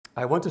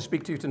I want to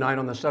speak to you tonight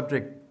on the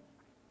subject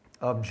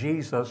of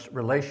Jesus'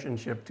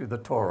 relationship to the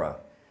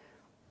Torah.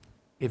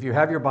 If you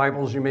have your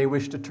Bibles, you may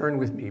wish to turn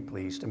with me,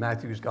 please, to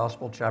Matthew's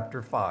Gospel,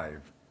 chapter 5.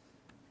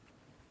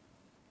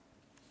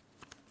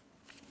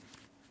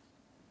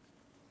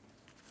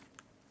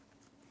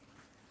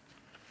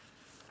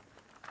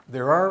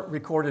 There are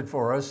recorded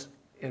for us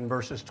in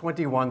verses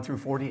 21 through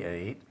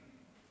 48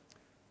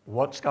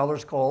 what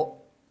scholars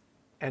call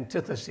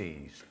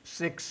antitheses,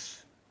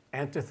 6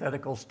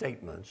 antithetical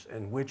statements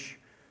in which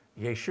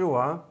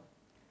Yeshua,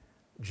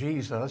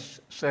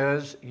 Jesus,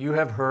 says, "You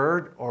have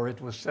heard, or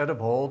it was said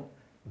of old,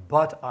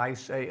 but I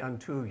say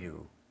unto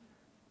you."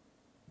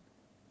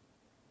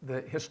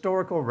 The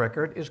historical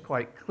record is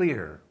quite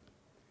clear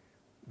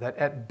that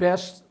at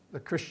best the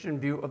Christian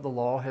view of the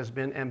law has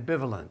been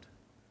ambivalent.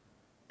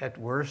 At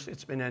worst,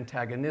 it's been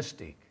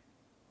antagonistic.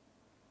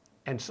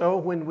 And so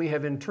when we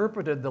have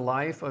interpreted the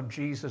life of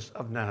Jesus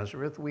of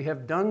Nazareth, we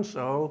have done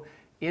so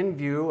in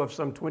view of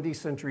some 20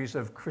 centuries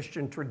of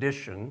Christian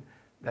tradition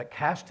that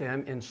cast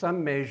him in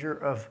some measure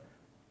of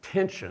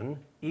tension,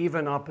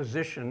 even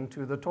opposition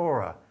to the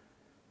Torah.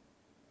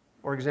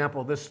 For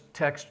example, this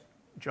text,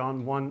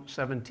 John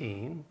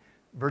 1:17,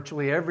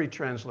 virtually every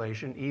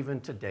translation, even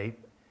to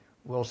date,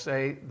 will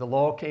say the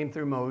law came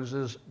through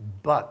Moses,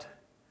 but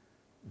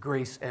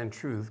grace and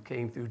truth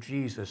came through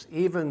Jesus,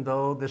 even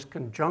though this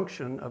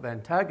conjunction of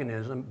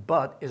antagonism,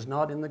 but, is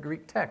not in the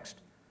Greek text.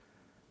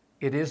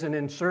 It is an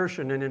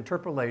insertion and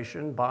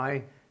interpolation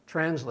by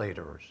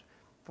translators.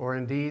 For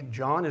indeed,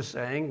 John is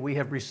saying, we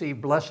have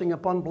received blessing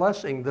upon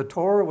blessing. The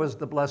Torah was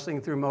the blessing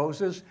through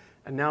Moses,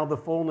 and now the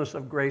fullness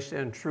of grace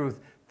and truth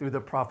through the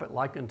prophet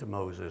like unto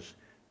Moses,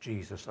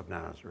 Jesus of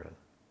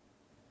Nazareth.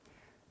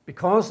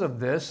 Because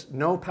of this,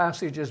 no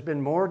passage has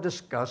been more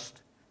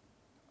discussed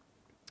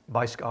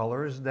by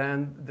scholars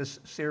than this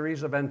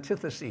series of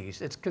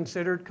antitheses. It's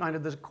considered kind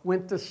of the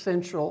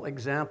quintessential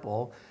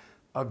example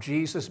of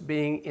Jesus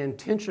being in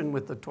tension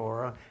with the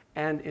Torah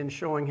and in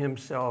showing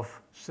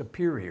himself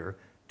superior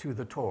to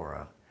the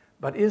Torah.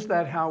 But is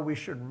that how we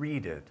should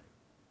read it?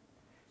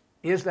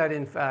 Is that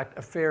in fact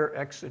a fair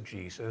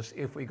exegesis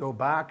if we go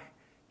back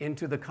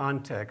into the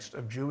context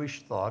of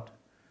Jewish thought,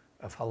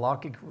 of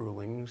halakhic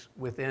rulings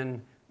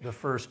within the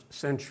first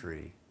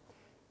century?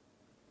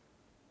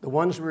 The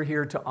ones we're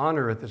here to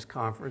honor at this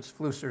conference,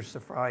 Flusser,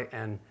 Safrai,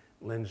 and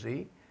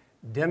Lindsay,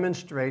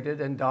 demonstrated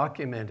and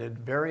documented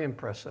very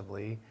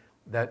impressively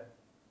that,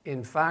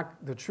 in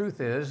fact, the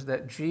truth is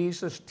that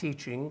Jesus'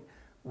 teaching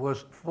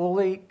was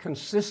fully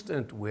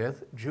consistent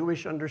with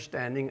Jewish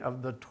understanding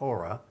of the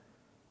Torah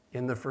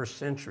in the first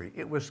century.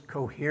 It was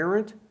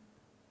coherent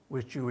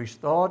with Jewish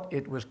thought.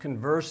 It was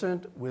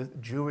conversant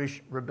with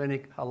Jewish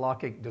rabbinic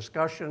halakhic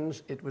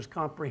discussions. It was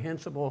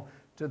comprehensible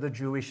to the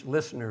Jewish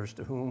listeners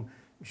to whom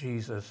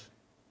Jesus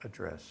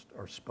addressed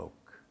or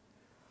spoke.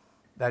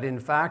 That in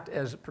fact,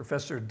 as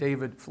Professor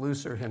David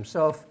Flusser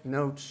himself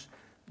notes,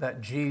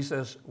 that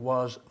Jesus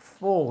was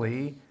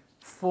fully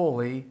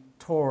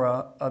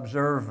Torah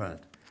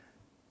observant.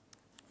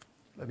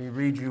 Let me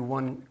read you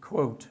one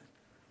quote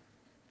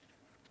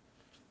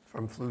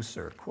from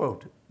Flusser.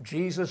 Quote,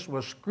 "Jesus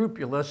was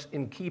scrupulous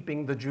in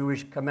keeping the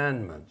Jewish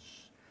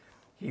commandments.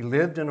 He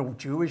lived in a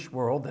Jewish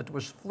world that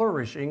was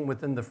flourishing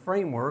within the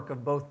framework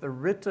of both the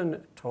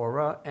written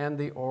Torah and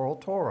the oral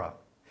Torah.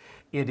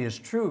 It is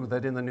true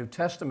that in the New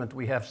Testament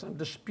we have some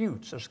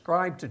disputes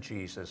ascribed to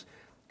Jesus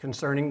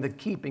concerning the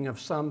keeping of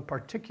some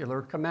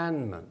particular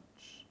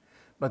commandments,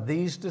 but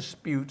these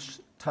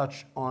disputes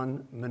touch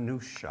on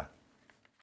minutiae.